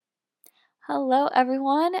Hello,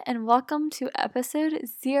 everyone, and welcome to episode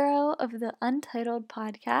 0 of the Untitled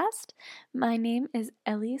Podcast. My name is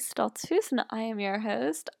Ellie Stoltzfus, and I am your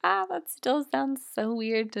host. That still sounds so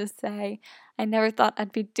weird to say. I never thought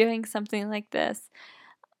I'd be doing something like this.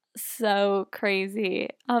 So crazy.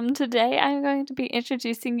 Today I'm going to be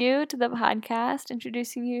introducing you to the podcast,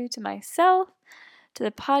 introducing you to myself, to the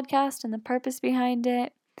podcast and the purpose behind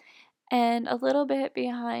it, and a little bit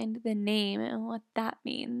behind the name and what that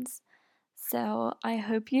means. So I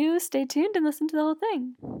hope you stay tuned and listen to the whole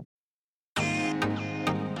thing.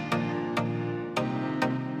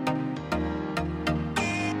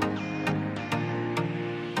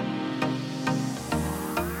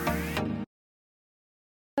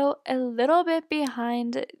 So a little bit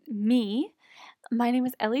behind me. My name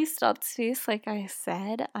is Ellie Stoltzfus, like I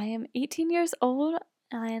said. I am 18 years old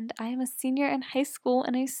and I am a senior in high school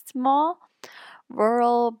in a small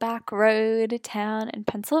rural back road town in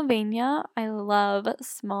Pennsylvania. I love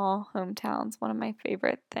small hometowns, one of my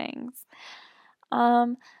favorite things.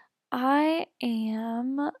 I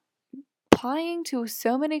am applying to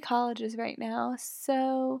so many colleges right now.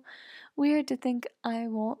 So weird to think I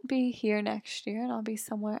won't be here next year and I'll be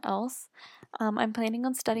somewhere else. I'm planning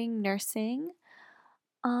on studying nursing,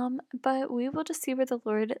 but we will just see where the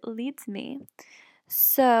Lord leads me.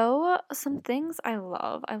 So, some things I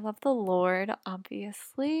love. I love the Lord,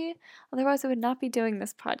 obviously. Otherwise, I would not be doing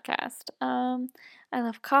this podcast. I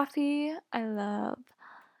love coffee. I love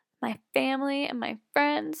my family and my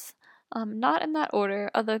friends. Not in that order,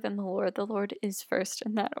 other than the Lord. The Lord is first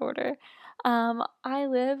in that order. I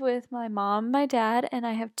live with my mom, my dad, and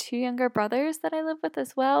I have 2 younger brothers that I live with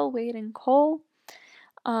as well, Wade and Cole.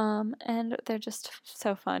 And they're just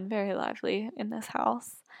so fun, very lively in this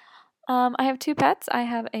house. I have 2 pets. I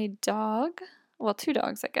have a dog. Well, 2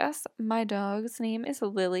 dogs, I guess. My dog's name is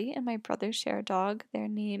Lily, and my brothers share a dog.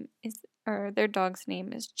 Their dog's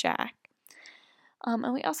name is Jack.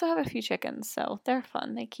 And we also have a few chickens, so they're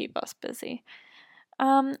fun. They keep us busy.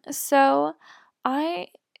 So I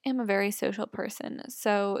am a very social person,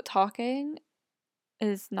 so talking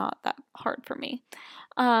is not that hard for me.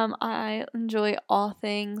 I enjoy all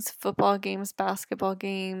things football games, basketball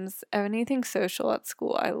games, anything social at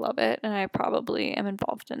school. I love it, and I probably am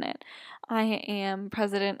involved in it. I am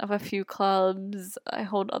president of a few clubs. I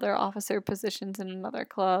hold other officer positions in another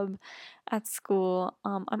club at school.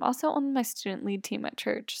 I'm also on my student lead team at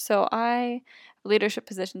church, so I have leadership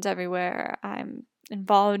positions everywhere. I'm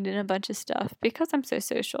involved in a bunch of stuff because I'm so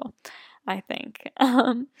social, I think.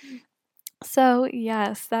 So,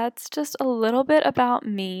 yes, that's just a little bit about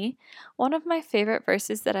me. One of my favorite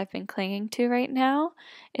verses that I've been clinging to right now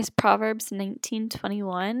is Proverbs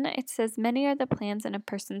 19:21. It says, "Many are the plans in a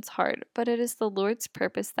person's heart, but it is the Lord's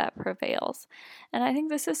purpose that prevails." And I think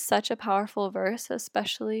this is such a powerful verse,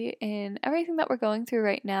 especially in everything that we're going through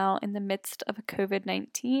right now in the midst of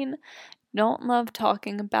COVID-19. Don't love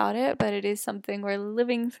talking about it, but it is something we're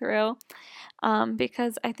living through,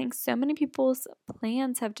 because I think so many people's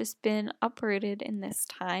plans have just been uprooted in this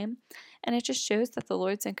time. And it just shows that the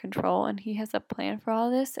Lord's in control and He has a plan for all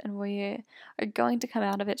this, and we are going to come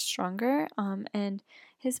out of it stronger. And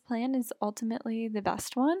His plan is ultimately the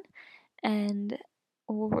best one, and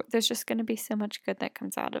there's just going to be so much good that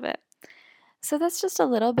comes out of it. So that's just a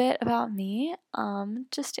little bit about me.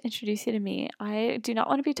 Just to introduce you to me, I do not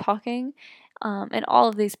want to be talking in all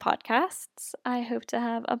of these podcasts. I hope to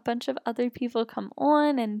have a bunch of other people come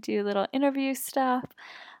on and do little interview stuff,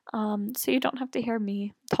 so you don't have to hear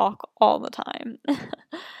me talk all the time.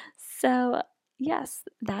 So, yes,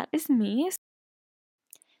 that is me.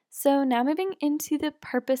 So, now moving into the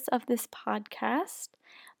purpose of this podcast,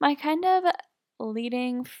 my kind of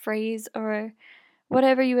leading phrase, or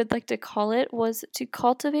whatever you would like to call it, was to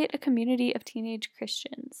cultivate a community of teenage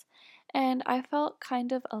Christians. And I felt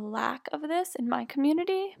kind of a lack of this in my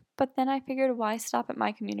community, but then I figured, why stop at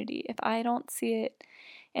my community? If I don't see it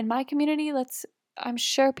in my community, I'm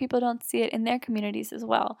sure people don't see it in their communities as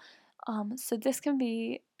well. So this can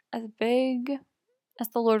be as big as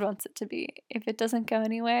the Lord wants it to be. If it doesn't go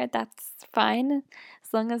anywhere, that's fine.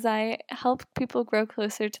 As long as I help people grow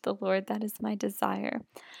closer to the Lord, that is my desire.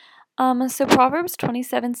 So Proverbs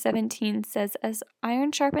 27:17 says, "As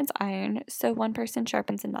iron sharpens iron, so one person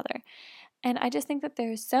sharpens another." And I just think that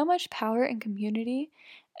there is so much power in community,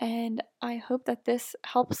 and I hope that this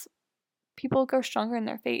helps people grow stronger in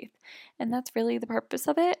their faith. And that's really the purpose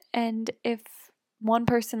of it. And if one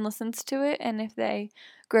person listens to it and if they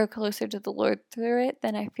grow closer to the Lord through it,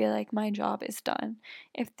 then I feel like my job is done.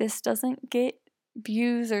 If this doesn't get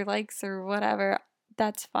views or likes or whatever,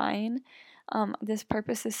 that's fine. This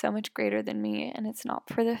purpose is so much greater than me, and it's not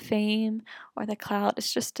for the fame or the clout.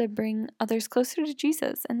 It's just to bring others closer to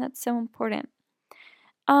Jesus, and that's so important.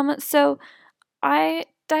 So I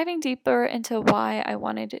diving deeper into why I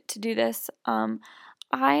wanted to do this.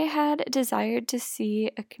 I had desired to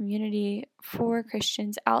see a community for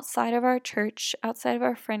Christians outside of our church, outside of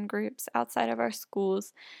our friend groups, outside of our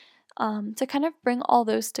schools, to kind of bring all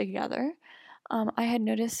those together. I had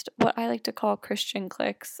noticed what I like to call Christian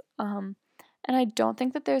cliques, and I don't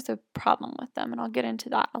think that there's a problem with them, and I'll get into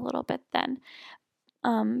that a little bit then.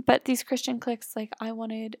 But these Christian cliques, like, I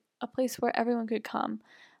wanted a place where everyone could come,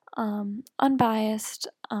 unbiased,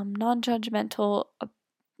 non judgmental,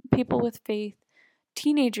 people with faith,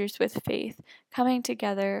 teenagers with faith, coming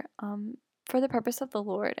together for the purpose of the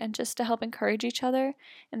Lord and just to help encourage each other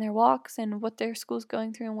in their walks and what their school's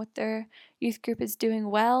going through and what their youth group is doing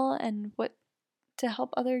well and what to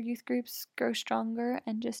help other youth groups grow stronger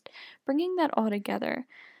and just bringing that all together.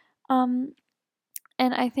 Um,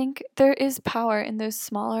 and I think there is power in those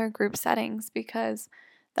smaller group settings because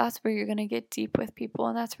that's where you're going to get deep with people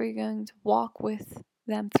and that's where you're going to walk with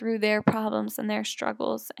them through their problems and their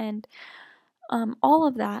struggles and all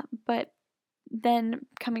of that. But then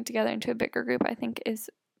coming together into a bigger group, I think, is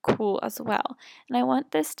cool as well. And I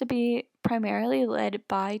want this to be primarily led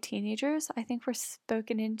by teenagers. I think we're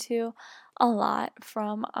spoken into a lot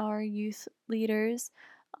from our youth leaders,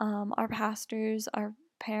 our pastors, our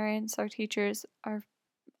parents, our teachers, our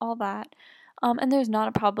all that. And there's not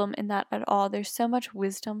a problem in that at all. There's so much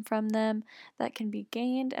wisdom from them that can be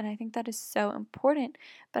gained, and I think that is so important.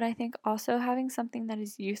 But I think also having something that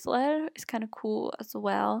is youth led is kind of cool as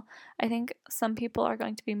well. I think some people are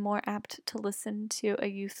going to be more apt to listen to a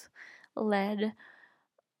youth led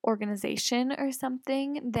organization or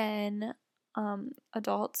something than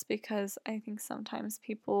adults because I think sometimes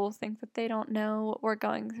people think that they don't know what we're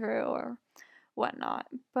going through or whatnot.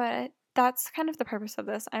 But that's kind of the purpose of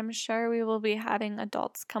this. I'm sure we will be having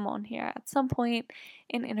adults come on here at some point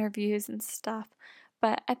in interviews and stuff.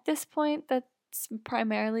 But at this point, that's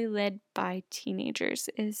primarily led by teenagers,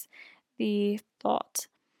 is the thought.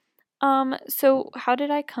 So how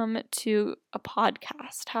did I come to a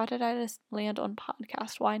podcast? How did I just land on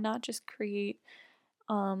podcast? Why not just create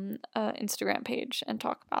an Instagram page and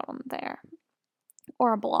talk about them there?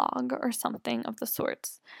 Or a blog or something of the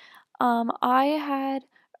sorts. I had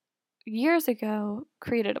years ago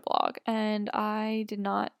created a blog and I did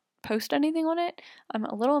not post anything on it. I'm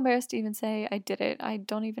a little embarrassed to even say I did it. I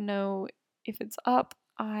don't even know if it's up.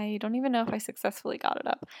 I don't even know if I successfully got it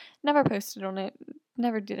up. Never posted on it,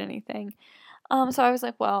 never did anything. So I was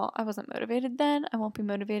like, well, I wasn't motivated then. I won't be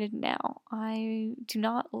motivated now. I do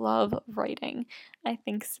not love writing. I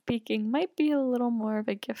think speaking might be a little more of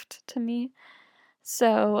a gift to me.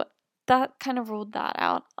 So that kind of ruled that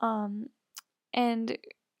out. And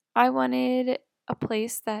I wanted a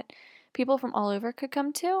place that people from all over could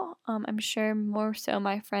come to. I'm sure more so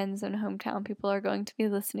my friends and hometown people are going to be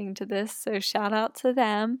listening to this, so shout out to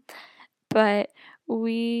them. But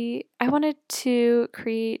I wanted to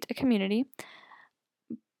create a community,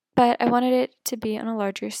 but I wanted it to be on a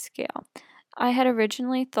larger scale. I had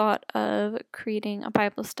originally thought of creating a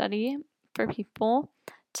Bible study for people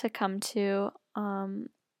to come to.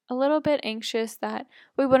 A little bit anxious that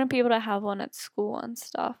we wouldn't be able to have one at school and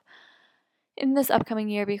stuff in this upcoming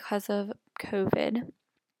year because of COVID.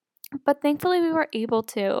 But thankfully, we were able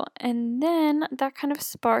to. And then that kind of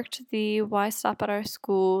sparked the why stop at our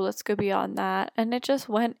school? Let's go beyond that. And it just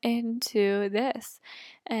went into this.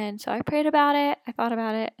 And so I prayed about it, I thought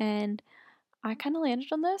about it, and I kind of landed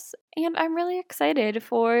on this. And I'm really excited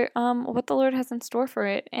for what the Lord has in store for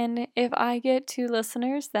it. And if I get 2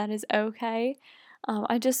 listeners, that is okay.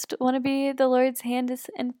 I just want to be the Lord's hands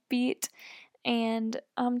and feet and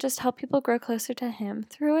just help people grow closer to Him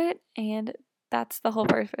through it. And that's the whole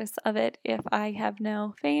purpose of it. If I have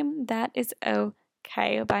no fame, that is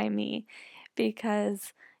okay by me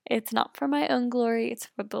because it's not for my own glory, it's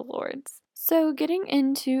for the Lord's. So, getting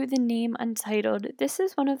into the name Untitled, this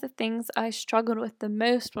is one of the things I struggled with the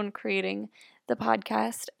most when creating the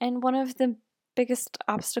podcast, and one of the biggest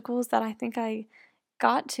obstacles that I think I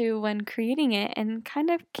got to when creating it and kind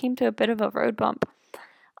of came to a bit of a road bump.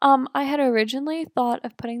 I had originally thought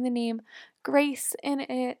of putting the name Grace in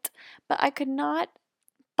it, but I could not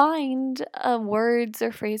find words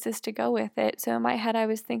or phrases to go with it. So in my head, I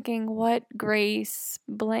was thinking, what Grace,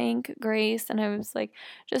 blank Grace, and I was like,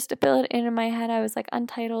 just to fill it in my head, I was like,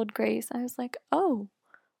 Untitled Grace. I was like, oh,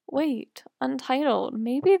 wait, Untitled.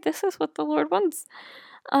 Maybe this is what the Lord wants.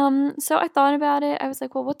 So I thought about it. I was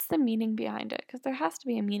like, well, what's the meaning behind it? Because there has to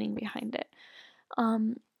be a meaning behind it.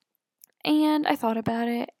 And I thought about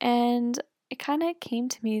it, and it kind of came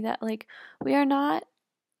to me that like we are not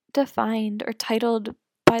defined or titled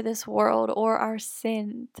by this world or our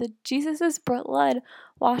sin. The Jesus's blood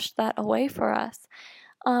washed that away for us.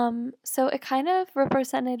 So it kind of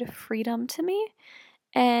represented freedom to me,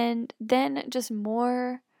 and then just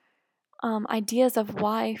more ideas of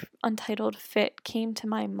why Untitled Fit came to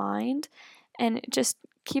my mind, and it just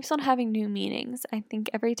keeps on having new meanings, I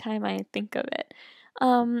think, every time I think of it.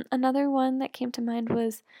 Another one that came to mind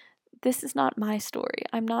was this is not my story.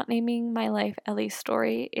 I'm not naming my life Ellie's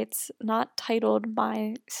story. It's not titled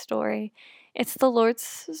my story. It's the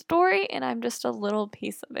Lord's story, and I'm just a little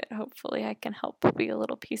piece of it. Hopefully, I can help be a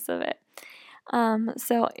little piece of it.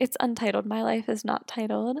 So it's untitled. My life is not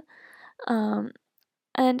titled. Um,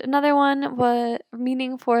 and another one was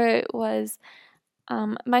meaning for it was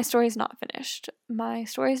my story is not finished. My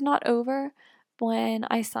story is not over when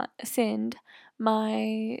I sinned.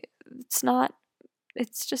 My it's not.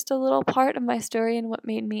 It's just a little part of my story and what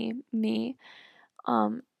made me me.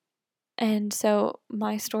 Um, and so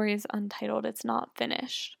my story is untitled. It's not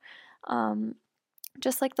finished. Um,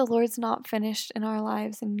 just like the Lord's not finished in our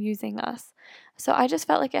lives and using us. So I just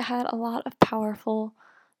felt like it had a lot of powerful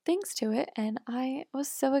things to it, and I was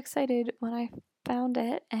so excited when I found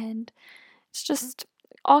it, and it's just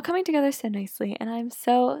all coming together so nicely, and I'm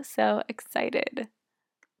so excited.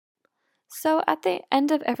 So at the end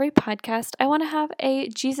of every podcast, I want to have a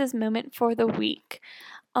Jesus moment for the week.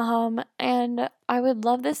 And I would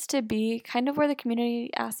love this to be kind of where the community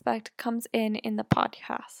aspect comes in the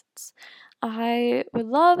podcasts. I would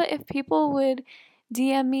love if people would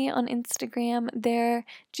DM me on Instagram their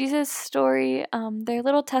Jesus story, their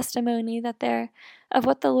little testimony that they're of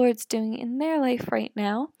what the Lord's doing in their life right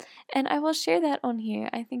now, and I will share that on here.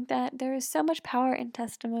 I think that there is so much power in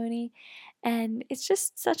testimony, and it's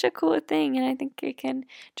just such a cool thing, and I think it can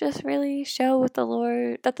just really show what the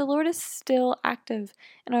Lord that the Lord is still active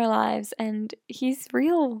in our lives, and He's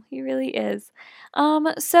real. He really is.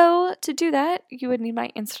 So to do that, you would need my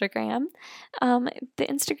Instagram. The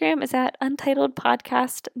Instagram is at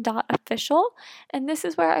untitledpodcast.official, and this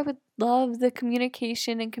is where I would love the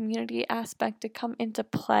communication and community aspect to come into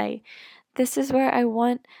play. This is where I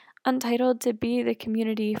want Untitled to be the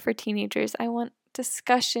community for teenagers. I want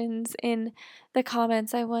discussions in the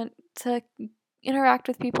comments. I want to interact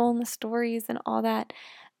with people in the stories and all that.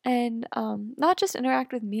 And not just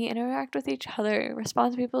interact with me, interact with each other,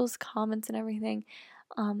 respond to people's comments and everything.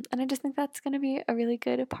 And I just think that's going to be a really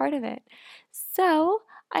good part of it. So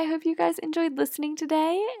I hope you guys enjoyed listening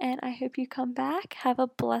today, and I hope you come back. Have a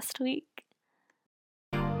blessed week.